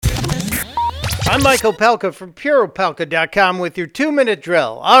I'm Mike Opelka from PureOpelka.com with your 2-minute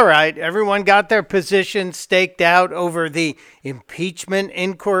drill. All right, everyone got their position staked out over the impeachment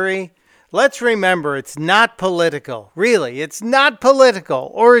inquiry? Let's remember, it's not political. Really, it's not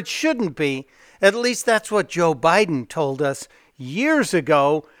political, or it shouldn't be. At least that's what Joe Biden told us years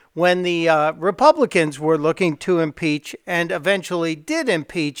ago when the Republicans were looking to impeach and eventually did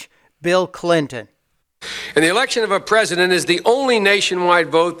impeach Bill Clinton. And the election of a president is the only nationwide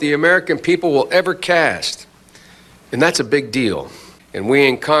vote the American people will ever cast. And that's a big deal. And we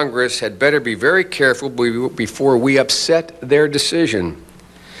in Congress had better be very careful before we upset their decision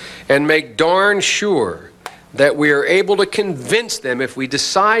and make darn sure that we are able to convince them, if we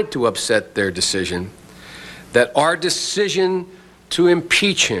decide to upset their decision, that our decision to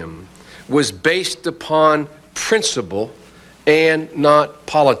impeach him was based upon principle and not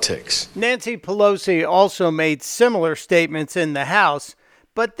politics. Nancy Pelosi also made similar statements in the House,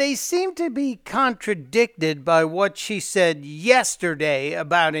 but they seem to be contradicted by what she said yesterday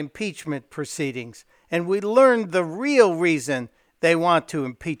about impeachment proceedings. And we learned the real reason they want to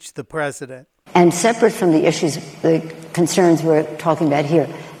impeach the president. And separate from the issues, the concerns we're talking about here,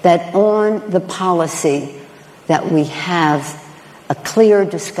 that on the policy that we have a clear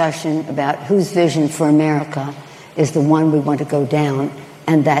discussion about whose vision for America is the one we want to go down,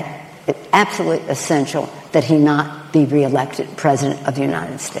 and that it's absolutely essential that he not be reelected president of the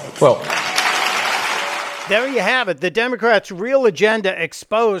United States. Well, there you have it. The Democrats' real agenda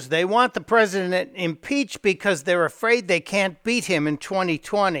exposed. They want the president impeached because they're afraid they can't beat him in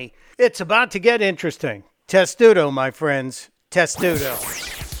 2020. It's about to get interesting. Testudo, my friends. Testudo.